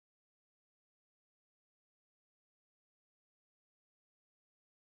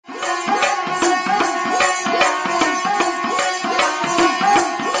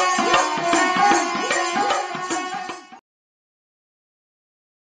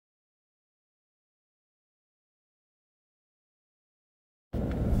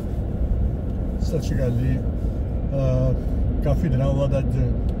सत श्री अकाल जी। काफ़ी दिनों बाद अज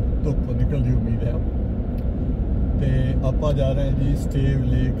धुप निकल की उम्मीद है तो आप जा रहे हैं जी स्टेव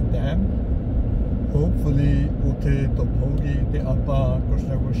लेक डैम। होपफुली उत्थे धुप होगी तो आप कुछ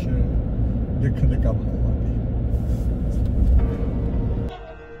ना कुछ देखने के काम लवांगे।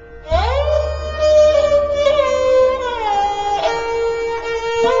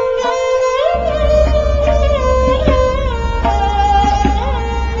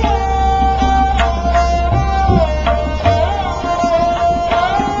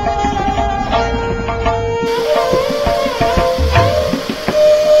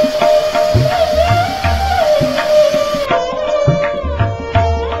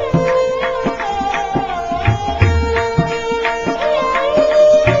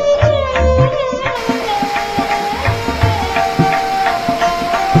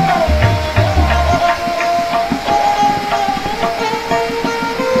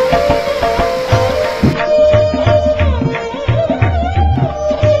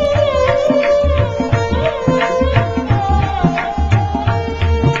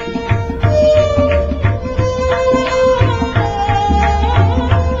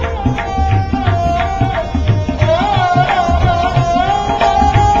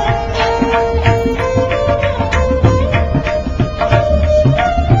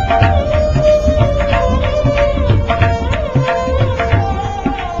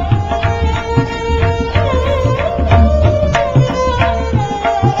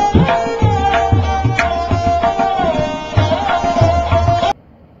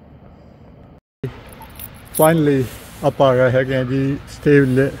 फाइनली आप आ गए है जी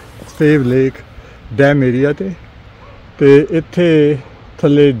स्टेव लेक डैम एरिया ते इत्थे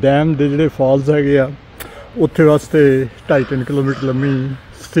थले डैम दे जिहड़े फॉल्स है आ उत्थे वास्ते 2.5-3 किलोमीटर लम्मी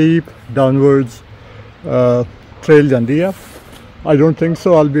स्टीप डाउनवर्ड्स ट्रेल जाती है। I don't think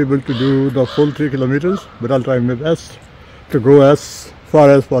so I will be able to do the full 3 kilometers, but I'll try my best to go as far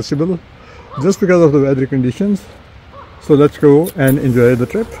as possible just because of the weather conditions. So let's go and enjoy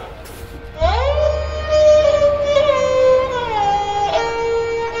the trip.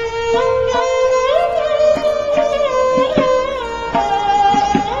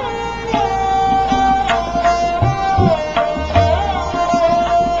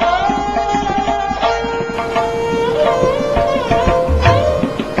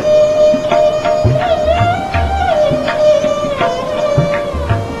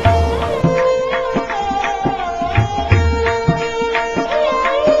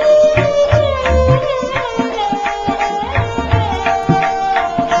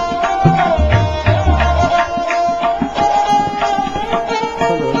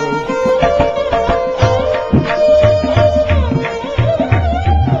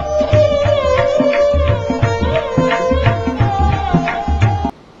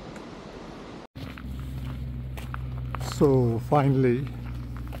 So finally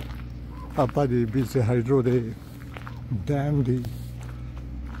आप जी बीच hydro दे dam दी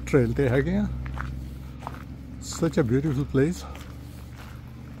trail ते है गए। Such a beautiful place,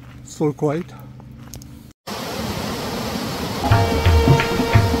 so quiet.